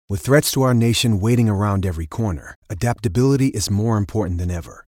With threats to our nation waiting around every corner, adaptability is more important than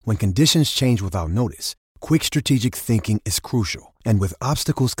ever. When conditions change without notice, quick strategic thinking is crucial. And with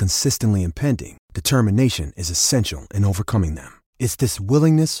obstacles consistently impending, determination is essential in overcoming them. It's this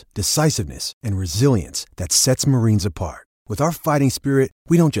willingness, decisiveness, and resilience that sets Marines apart. With our fighting spirit,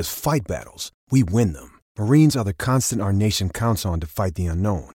 we don't just fight battles, we win them. Marines are the constant our nation counts on to fight the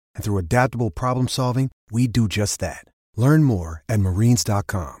unknown. And through adaptable problem solving, we do just that. Learn more at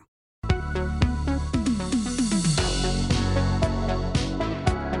marines.com.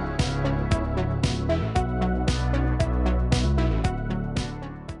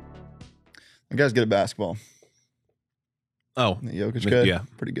 You guys good at basketball. Oh. Jokic good? Yeah.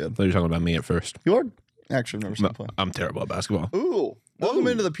 Pretty good. I thought you were talking about me at first. You are? Actually, I've never seen him play. I'm terrible at basketball. Ooh. Welcome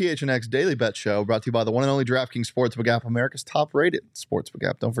into the PHNX Daily Bet Show, brought to you by the one and only DraftKings Sportsbook app, America's top-rated sportsbook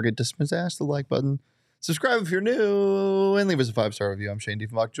app. Don't forget to smash the like button, subscribe if you're new, and leave us a 5-star review. I'm Shane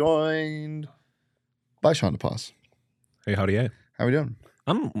Diefenbach, joined by Sean DePass. Hey, howdy, hey. How we doing?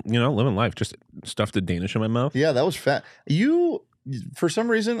 I'm, living life. Just stuffed a Danish in my mouth. Yeah, that was fat. You, for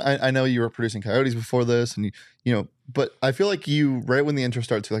some reason, I know you were producing Coyotes before this, and but I feel like you, right when the intro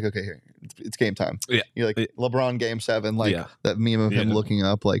starts, you're like, okay, here, it's game time. Yeah. You're like, LeBron game 7, like that meme of him looking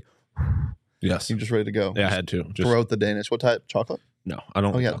up, like, yes. you're just ready to go. Yeah, I had to. Just throw out the Danish. What type? Chocolate? No, I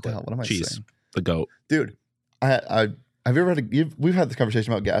don't. Oh, yeah, chocolate. what am I Cheese. saying? The goat. Dude, have you ever had we've had this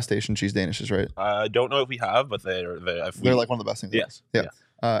conversation about gas station cheese Danishes, right? I don't know if we have, but they're like one of the best things. Yes. Yeah.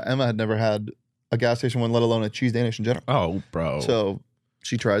 Emma had never had a gas station one, let alone a cheese Danish in general. Oh, bro. So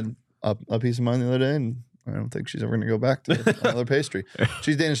she tried a piece of mine the other day, and I don't think she's ever going to go back to another pastry.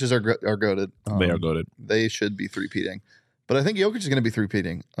 Cheese Danishes are goated. They are goated. They should be three-peating. But I think Jokic is going to be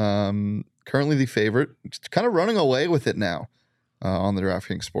three-peating. Currently the favorite. Kind of running away with it now on the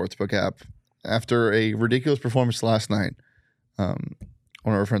DraftKings Sportsbook app. After a ridiculous performance last night, one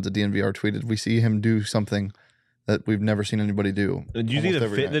of our friends at DNVR tweeted, we see him do something that we've never seen anybody do. Did you see the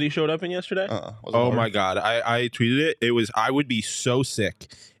fit that he showed up in yesterday? Oh my God. I tweeted it. I would be so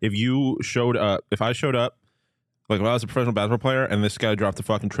sick if you showed up, if I showed up, like if I was a professional basketball player and this guy dropped a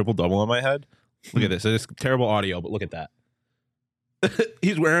fucking triple-double on my head. Look at this. It's terrible audio, but look at that.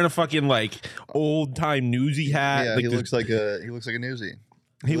 He's wearing a fucking like old-time newsy hat. Yeah, like he looks like a newsie.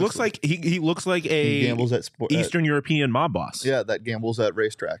 He looks like he gambles at Eastern European mob boss. Yeah, that gambles at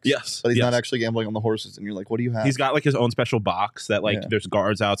racetracks. Yes, but he's not actually gambling on the horses. And you're like, what do you have? He's got like his own special box that there's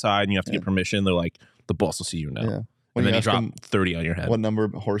guards outside, and you have to get permission. They're like, the boss will see you now. Yeah. And then he dropped 30 on your head. What number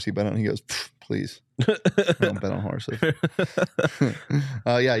horse he bet on? He goes, please, don't bet on horses.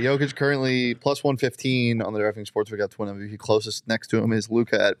 Jokic currently plus 115 on the DraftKings Sportsbook app to win MVP. Closest next to him is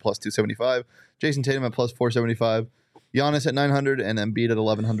Luka at plus 275. Jason Tatum at plus 475. Giannis at 900 and Embiid at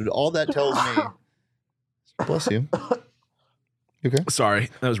 1100. All that tells me. Bless you. You okay? Sorry,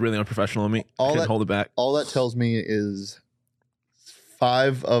 that was really unprofessional of me. I couldn't hold it back. All that tells me is 4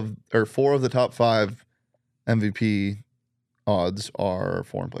 of the top 5 MVP odds are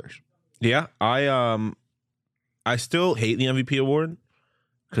foreign players. Yeah, I still hate the MVP award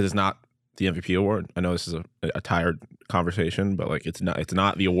because it's not the MVP award. I know this is a tired conversation, but like it's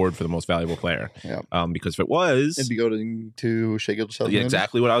not the award for the most valuable player. Yeah. Because if it was, it'd be going to Shai Gilgeous-Alexander. Yeah,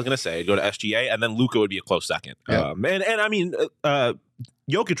 exactly what I was gonna say. It'd go to SGA, and then Luka would be a close second. Yeah. And I mean,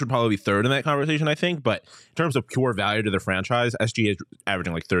 Jokic would probably be third in that conversation, I think. But in terms of pure value to their franchise, SGA is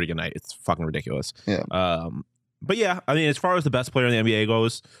averaging like 30 a night. It's fucking ridiculous. Yeah. But yeah, I mean, as far as the best player in the NBA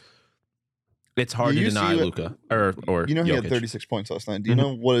goes, it's hard to deny Luka or he Jokic. had 36 points last night. Do you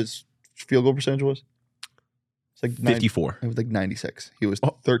know what his field goal percentage was? It's like 54. It was like 96. He was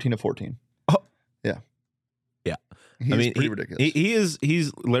 13 of 14. Yeah. Yeah. He's pretty ridiculous.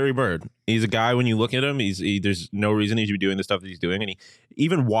 He's Larry Bird. He's a guy, when you look at him, there's no reason he should be doing the stuff that he's doing. And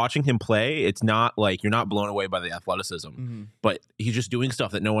even watching him play, it's not like you're not blown away by the athleticism, but he's just doing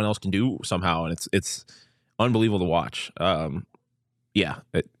stuff that no one else can do somehow. And it's unbelievable to watch.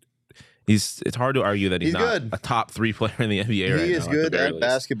 It's hard to argue that he's not good. A top 3 player in the NBA right now. He is good at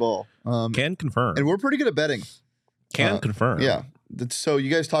basketball. Can confirm. And we're pretty good at betting. Can confirm. Yeah. So you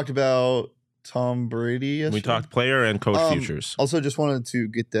guys talked about Tom Brady yesterday? We talked player and coach futures. Also, just wanted to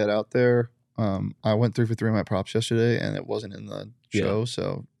get that out there. I went 3 for 3 on my props yesterday, and it wasn't in the show,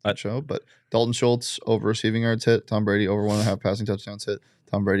 but Dalton Schultz over receiving yards hit, Tom Brady over 1.5 passing touchdowns hit,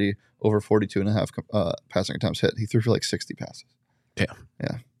 Tom Brady over 42.5 passing attempts hit. He threw for like 60 passes. Yeah.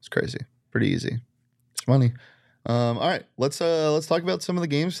 Yeah. It's crazy. Pretty easy. It's money. All right, let's talk about some of the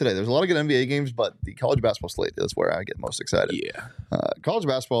games today. There's a lot of good NBA games, but the college basketball slate is where I get most excited. Yeah, college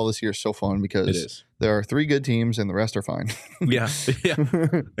basketball this year is so fun it because is. there are 3 good teams and the rest are fine. Yeah,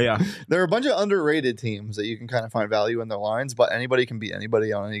 yeah. There are a bunch of underrated teams that you can kind of find value in their lines, but anybody can beat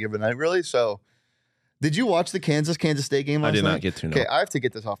anybody on any given night, really. So, did you watch the Kansas State game last I did night? not get to know. Okay, I have to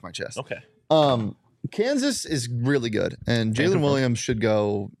get this off my chest. Okay. Kansas is really good, and Jalen Williams should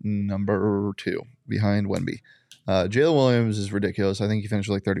go number 2 behind Wemby. Jalen Williams is ridiculous. I think he finished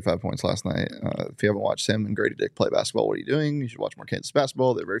with like 35 points last night. If you haven't watched him and Grady Dick play basketball, what are you doing? You should watch more Kansas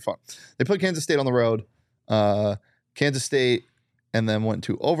basketball. They're very fun. They played Kansas State on the road. Kansas State, and then went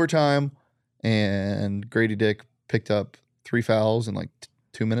to overtime, and Grady Dick picked up 3 fouls in like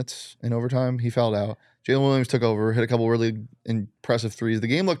 2 minutes in overtime. He fouled out. Jalen Williams took over, hit a couple really impressive threes. The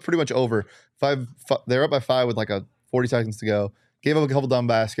game looked pretty much over. They're up by 5 with like 40 seconds to go. Gave up a couple dumb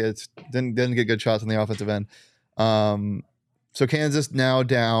baskets. Didn't get good shots on the offensive end. So Kansas now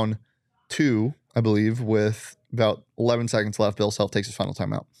down 2, I believe, with about 11 seconds left. Bill Self takes his final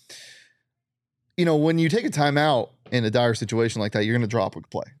timeout. You know, when you take a timeout in a dire situation like that, you're going to drop a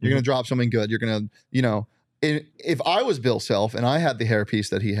play. You're going to drop something good. You're going to, if I was Bill Self and I had the hairpiece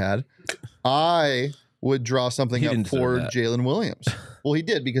that he had, I would draw something up for Jalen Williams. Well, he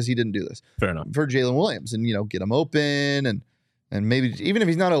did because he didn't do this. Fair enough. For Jalen Williams and, get him open and maybe even if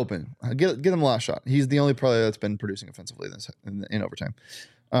he's not open, get him a last shot. He's the only player that's been producing offensively in overtime.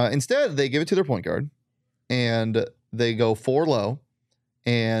 Instead, they give it to their point guard and they go 4 low.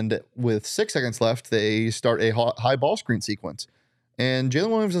 And with 6 seconds left, they start a high ball screen sequence. And Jalen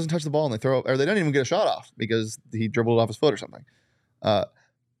Williams doesn't touch the ball and they don't even get a shot off because he dribbled it off his foot or something.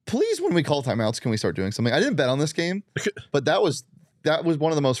 Please, when we call timeouts, can we start doing something? I didn't bet on this game, but that was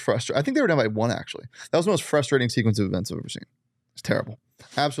one of the most frustrating. I think they were down by 1, actually. That was the most frustrating sequence of events I've ever seen. It's terrible.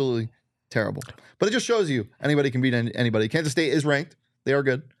 Absolutely terrible. But it just shows you anybody can beat anybody. Kansas State is ranked. They are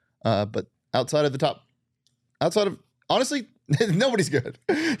good. But outside of, honestly, nobody's good.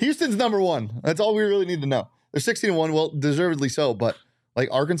 Houston's number 1. That's all we really need to know. They're 16-1. Well, deservedly so. But like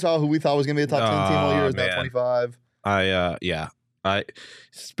Arkansas, who we thought was going to be a top 10 team all year, is now 25.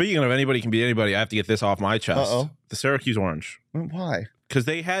 Speaking of anybody can beat anybody, I have to get this off my chest. Uh-oh. The Syracuse Orange. Why? Because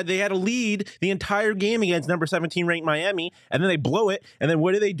they had a lead the entire game against number 17 ranked Miami, and then they blow it. And then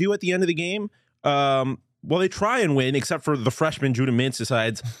what do they do at the end of the game? Well, they try and win, except for the freshman Judah Mintz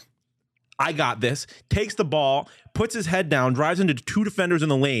decides, I got this, takes the ball, puts his head down, drives into 2 defenders in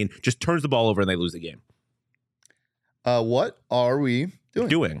the lane, just turns the ball over, and they lose the game. What are we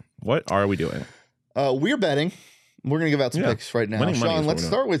doing? What are we doing? We're betting. We're going to give out some picks right now. Sean, let's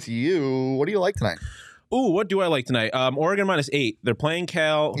start with you. What do you like tonight? Ooh, what do I like tonight? Oregon -8. They're playing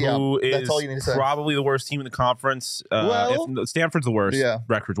Cal, who is probably the worst team in the conference. Stanford's the worst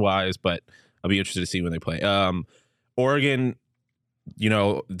record-wise, but I'll be interested to see when they play. Oregon,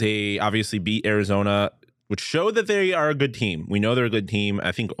 they obviously beat Arizona, which showed that they are a good team. We know they're a good team.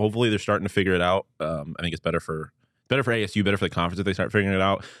 I think hopefully they're starting to figure it out. I think it's better for ASU, better for the conference if they start figuring it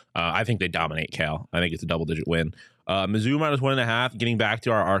out. I think they dominate Cal. I think it's a double-digit win. Mizzou -1.5, getting back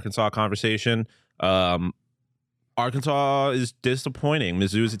to our Arkansas conversation. Arkansas is disappointing.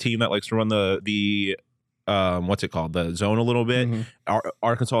 Mizzou is a team that likes to run the what's it called? The zone a little bit. Mm-hmm.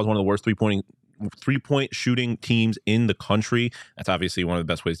 Arkansas is one of the worst three-point shooting teams in the country. That's obviously one of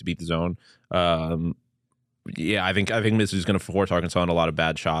the best ways to beat the zone. I think Mizzou is going to force Arkansas into a lot of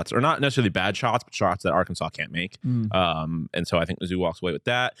bad shots, or not necessarily bad shots, but shots that Arkansas can't make. And so I think Mizzou walks away with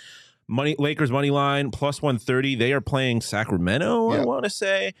that. Lakers money line +130. They are playing Sacramento. I want to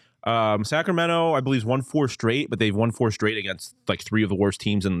say Sacramento, I believe, won 4 straight, but they've won 4 straight against like 3 of the worst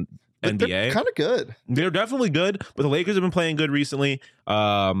teams in NBA. They're kind of good. They're definitely good, but the Lakers have been playing good recently.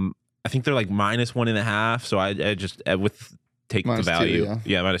 I think they're like -1.5. So I just with take the value. -2,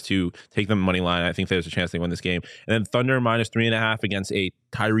 -2. Take the money line. I think there's a chance they win this game. And then Thunder -3.5 against a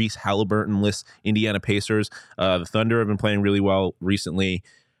Tyrese Halliburton-less Indiana Pacers. The Thunder have been playing really well recently.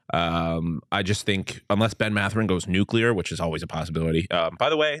 I just think unless Ben Mathurin goes nuclear, which is always a possibility. By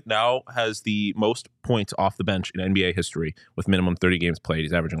the way, now has the most points off the bench in NBA history with minimum 30 games played.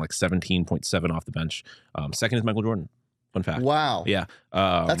 He's averaging like 17.7 off the bench. Second is Michael Jordan. Fun fact. Wow. Yeah.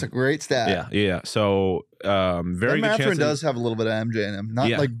 That's a great stat. Yeah. So very Ben good Mathurin chance. does have a little bit of MJ in him. Not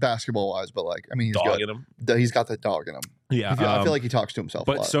like basketball wise, but like, I mean, he's dog in him. He's got that dog in him. Yeah. I feel like he talks to himself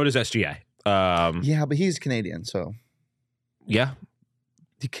a lot. But so does SGA. Yeah, but he's Canadian, so. Yeah.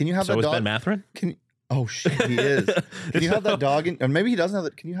 Can you have that dog? So is Ben Mathurin? Oh shit, he is. Can you have that dog in? Or maybe he doesn't have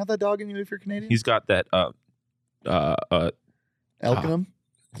that. Can you have that dog in you if you're Canadian? He's got that elk in him.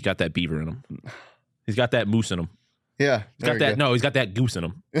 He's got that beaver in him. He's got that moose in him. Yeah. He's got that. No, he's got that goose in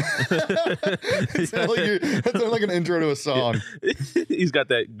him. It sounded like an intro to a song. He's got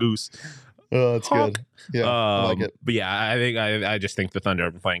that goose. Oh, that's good. Yeah, I like it. But yeah, I just think the Thunder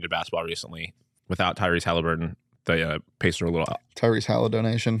have been playing good basketball recently. Without Tyrese Halliburton, the Pacers are a little. Tyrese Halliburton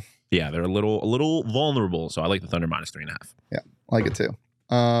donation. Yeah, they're a little vulnerable. So I like the Thunder -3.5. Yeah, I like it too.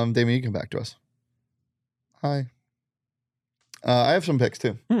 Damien, you come back to us. Hi. I have some picks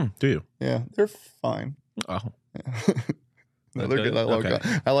too. Do you? Yeah, they're fine. Oh, Yeah. No, they're good.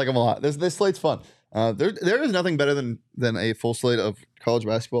 I like them a lot. This slate's fun. There is nothing better than a full slate of college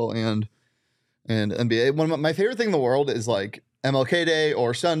basketball and NBA. One of my favorite thing in the world is like MLK Day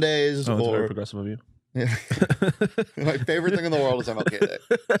or Sundays. that's or very progressive of you. Yeah. My favorite thing in the world is MLK Day.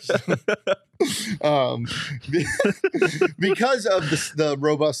 Because of the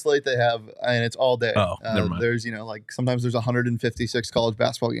robust slate they have, and it's all day. Oh, never mind. There's like sometimes there's 156 college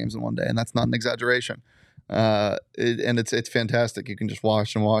basketball games in one day, and that's not an exaggeration. And it's fantastic. You can just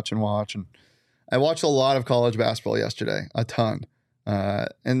watch and watch and watch. And I watched a lot of college basketball yesterday, a ton.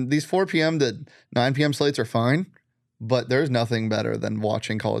 And these 4 p.m. to 9 p.m. slates are fine, but there's nothing better than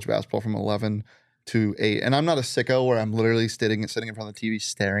watching college basketball from 11 to 8. And I'm not a sicko where I'm literally sitting in front of the TV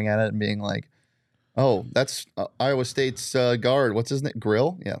staring at it and being like, oh, that's Iowa State's guard. What's his name?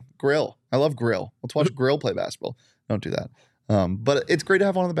 Grill? Yeah, Grill. I love Grill. Let's watch Grill play basketball. Don't do that. But it's great to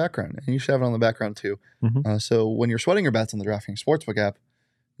have on in the background, and you should have it on the background too. Mm-hmm. So when you're sweating your bets on the DraftKings Sportsbook app,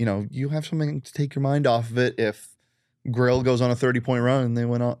 you have something to take your mind off of it. If Grill goes on a 30-point run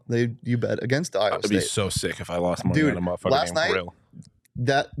and you bet against Iowa State. I'd be so sick if I lost money Dude, on a motherfucker last night, Grill.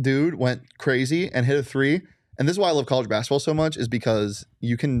 That dude went crazy and hit a 3. And this is why I love college basketball so much, is because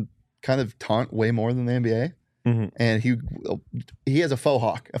you can kind of taunt way more than the NBA. Mm-hmm. And he has a faux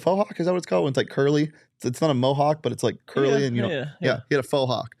hawk. A faux hawk, is that what it's called? When it's like curly. It's not a mohawk, but it's like curly. And yeah, he had a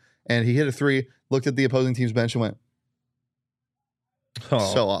faux hawk. And he hit a 3, looked at the opposing team's bench and went,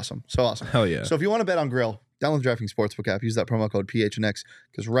 so awesome. So awesome. Hell yeah. So if you want to bet on Grill, download the DraftKings Sportsbook app. Use that promo code PHNX,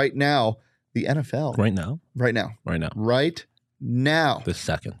 because right now, the NFL. Right now. The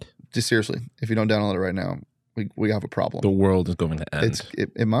second. Just seriously, if you don't download it right now, we have a problem. The world is going to end.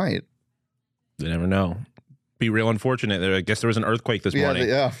 It might. You never know. Be real unfortunate. I guess there was an earthquake this morning.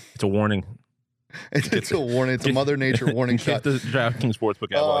 Yeah. It's a warning. It's a warning. It's a Mother Nature warning shot. Get the DraftKings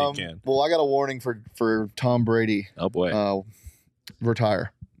Sportsbook app while you can. Well, I got a warning for Tom Brady. Oh boy.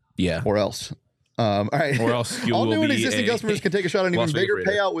 Retire. Yeah. Or else. All right. Or else you all will new and be existing customers can take a shot at an even bigger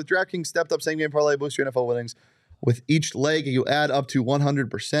payout with DraftKings Stepped Up Same Game Parlay. Boost your NFL winnings. With each leg, you add up to 100%.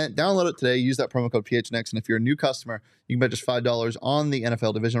 Download it today. Use that promo code PHNX. And if you're a new customer, you can bet just $5 on the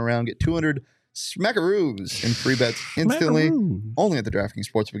NFL divisional round. Get 200 smackaroos in free bets instantly. Only at the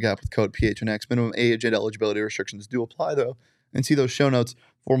DraftKings Sportsbook app with code PHNX. Minimum age and eligibility restrictions do apply, though. And see those show notes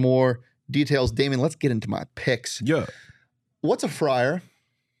for more details. Damon, let's get into my picks. Yeah. What's a fryer?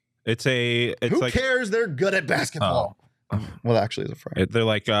 Who cares? They're good at basketball. What actually is a fryer? They're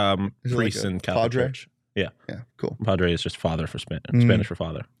like priests in Catholic Church. Yeah. Yeah, cool. Padre is just father for Spanish for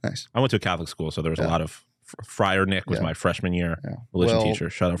father. Nice. I went to a Catholic school, so there was a lot of Friar Nick was my freshman year religion teacher.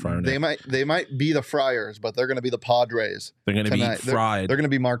 Shout out Friar Nick. They might be the Friars, but they're going to be the Padres. They're going to be fried. They're going to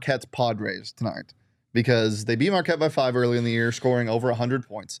be Marquette's Padres tonight, because they beat Marquette by 5 early in the year, scoring over 100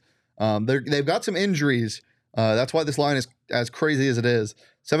 points. They've got some injuries. That's why this line is as crazy as it is.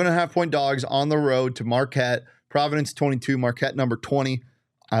 7.5-point dogs on the road to Marquette. Providence 22, Marquette number 20.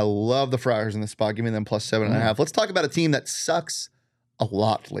 I love the Friars in this spot. Give me them plus 7.5. Let's talk about a team that sucks a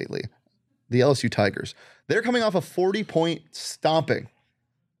lot lately. The LSU Tigers. They're coming off a 40-point stomping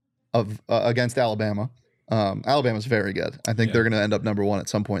of against Alabama. Alabama's very good. I think they're going to end up number 1 at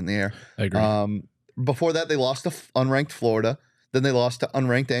some point in the year. I agree. Before that, they lost to unranked Florida. Then they lost to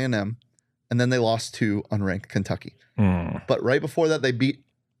unranked A&M. And then they lost to unranked Kentucky. But right before that, they beat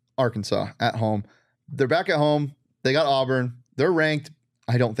Arkansas at home. They're back at home. They got Auburn. They're ranked.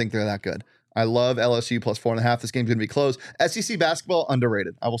 I don't think they're that good. I love LSU plus 4.5. This game's going to be close. SEC basketball,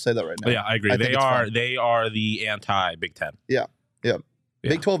 underrated. I will say that right now. Yeah, I agree. They are the anti-Big Ten. Yeah.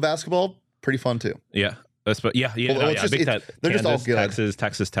 Big 12 basketball, pretty fun too. Yeah. Big Ten. They're just all good.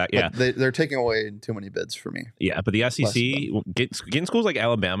 Texas Tech. Yeah. They're taking away too many bids for me. Yeah, but the SEC, getting schools like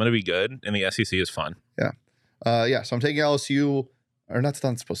Alabama to be good in the SEC is fun. Yeah. So I'm taking LSU, or not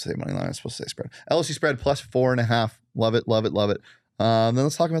supposed to say money line, I'm supposed to say spread. LSU spread plus 4.5. Love it, love it, love it. Then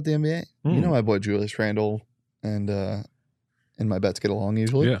let's talk about the NBA. You know my boy Julius Randle and my bets get along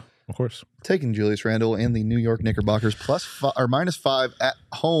usually. Yeah, of course. Taking Julius Randle and the New York Knickerbockers minus 5 at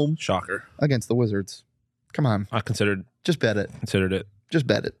home. Shocker. Against the Wizards. Come on. Just bet it. Considered it. Just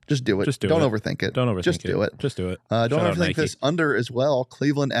bet it. Just do it. Don't overthink it. Don't overthink it. Just do it. Just do it. Don't overthink this under as well.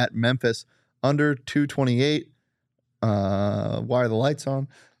 Cleveland at Memphis under 228. Why are the lights on?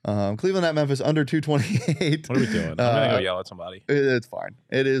 Cleveland at Memphis under 228. What are we doing? I'm gonna go yell at somebody. It's fine.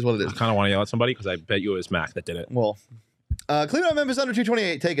 It is what it is. I kind of want to yell at somebody because I bet you it was Mac that did it. Well, Cleveland at Memphis under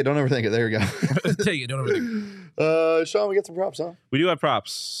 228. Take it. Don't overthink it. There you go. Take it. Don't overthink. Sean, we get some props, huh? We do have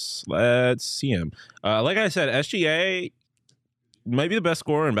props. Let's see him. Like I said, SGA might be the best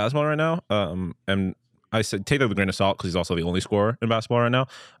scorer in basketball right now. And I said take that with a grain of salt because he's also the only scorer in basketball right now.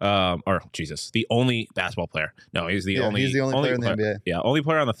 The only basketball player. No, he's the only. He's the only player in the NBA. Yeah, only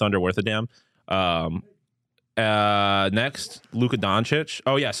player on the Thunder worth a damn. Next, Luka Doncic.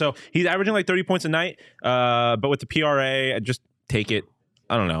 Oh yeah, so he's averaging like 30 points a night. But with the PRA, just take it.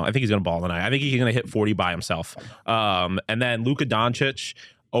 I don't know. I think he's gonna ball tonight. I think he's gonna hit 40 by himself. And then Luka Doncic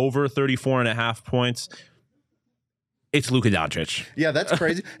over 34.5 points. It's Luka Doncic. Yeah, that's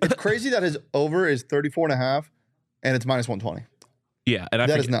crazy. It's crazy that his over is 34.5 and it's minus 120. Yeah, and that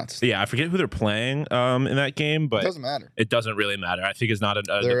is nuts. Yeah, I forget who they're playing in that game, but it doesn't matter. It doesn't really matter. I think it's not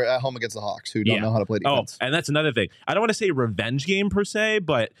they're at home against the Hawks, who don't know how to play defense. Oh, and that's another thing. I don't want to say revenge game per se,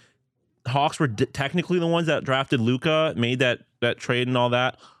 but Hawks were technically the ones that drafted Luka, made that trade and all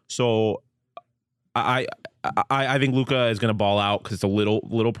that. So I think Luka is going to ball out because it's a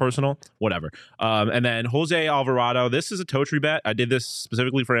little personal, whatever. And then Jose Alvarado. This is a Totri bet. I did this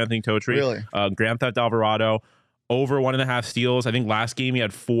specifically for Anthony Totri. Really? Grand Theft Alvarado over 1.5 steals. I think last game he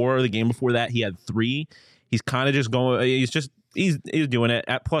had 4. The game before that he had 3. He's kind of just going. He's doing it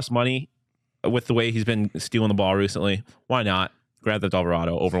at plus money with the way he's been stealing the ball recently. Why not? Grand Theft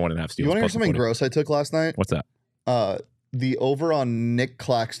Alvarado over 1.5 steals. You want to hear something gross I took last night? What's that? The over on Nick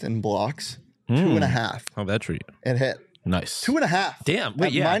Claxton blocks. 2.5. How'd that treat you? It hit. Nice. 2.5. Damn.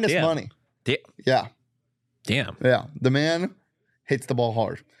 Wait, yeah. Minus money. Yeah. Damn. Yeah. The man hits the ball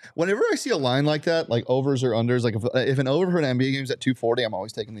hard. Whenever I see a line like that, like overs or unders, like if an over for an NBA game is at 240, I'm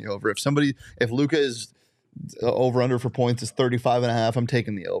always taking the over. If Luka is over under for points is 35.5, I'm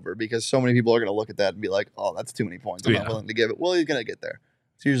taking the over because so many people are going to look at that and be like, oh, that's too many points. I'm not willing to give it. Well, he's going to get there.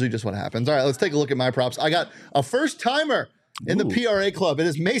 It's usually just what happens. All right, let's take a look at my props. I got a first timer in the PRA club. It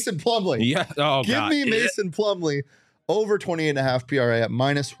is Mason Plumlee. Yeah. Oh, Give me Mason Plumlee over 28.5 PRA at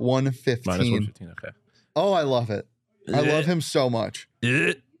minus 115. Minus 115, okay. Oh, I love it. I love him so much.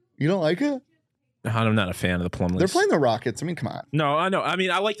 You don't like it? I'm not a fan of the Plumlees. They're playing the Rockets. I mean, come on. No, I know. I mean,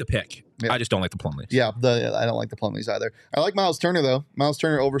 I like the pick. Yeah. I just don't like the Plumlees. Yeah, I don't like the Plumlees either. I like Miles Turner, though. Miles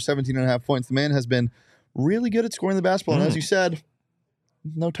Turner over 17.5 points. The man has been really good at scoring the basketball. And as you said,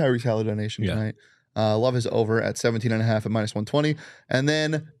 no Tyrese Halliday tonight. Love his over at 17.5 at minus 120. And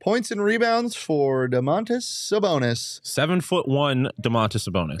then points and rebounds for Domantas Sabonis. 7'1" Domantas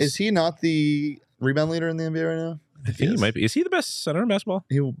Sabonis. Is he not the rebound leader in the NBA right now? I think he might be. Is he the best center in basketball?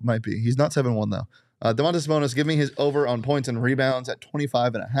 He might be. He's not 7'1" though. Domantas Sabonis, give me his over on points and rebounds at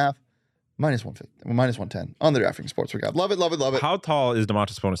 25.5. Minus 110 on the DraftKings Sportsbook app. Love it, love it, love it. How tall is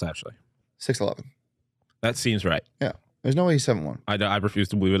Domantas Sabonis actually? 6'11". That seems right. Yeah. There's no way he's 7'1". I refuse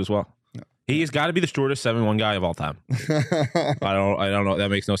to believe it as well. No. He's got to be the shortest 7'1" guy of all time. I don't know.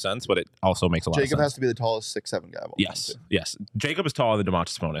 That makes no sense, but it also makes a lot of sense. Jacob has to be the tallest 6'7" guy of all time. Yes. Jacob is taller than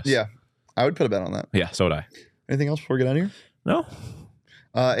Domantas Sabonis. Yeah. I would put a bet on that. Yeah, so would I. Anything else before we get out of here? No.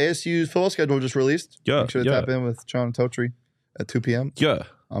 ASU's football schedule just released. Yeah. Make sure to tap in with Sean and Totri at 2 p.m. Yeah.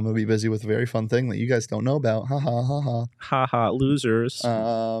 I'm going to be busy with a very fun thing that you guys don't know about. Ha ha ha ha. Ha ha, losers.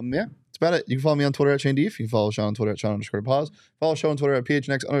 Yeah. That's about it. You can follow me on Twitter at Shane Deef. You can follow Sean on Twitter at Sean_pause. Follow Sean on Twitter at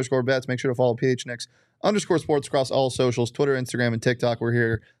PHNX_bets. Make sure to follow PHNX_sports across all socials, Twitter, Instagram, and TikTok. We're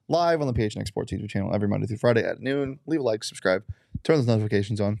here live on the PHNX Sports YouTube channel every Monday through Friday at noon. Leave a like, subscribe, turn those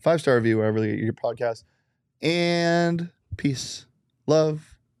notifications on. 5-star review wherever you get your podcast. And peace,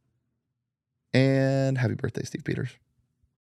 love, and happy birthday, Steve Peters.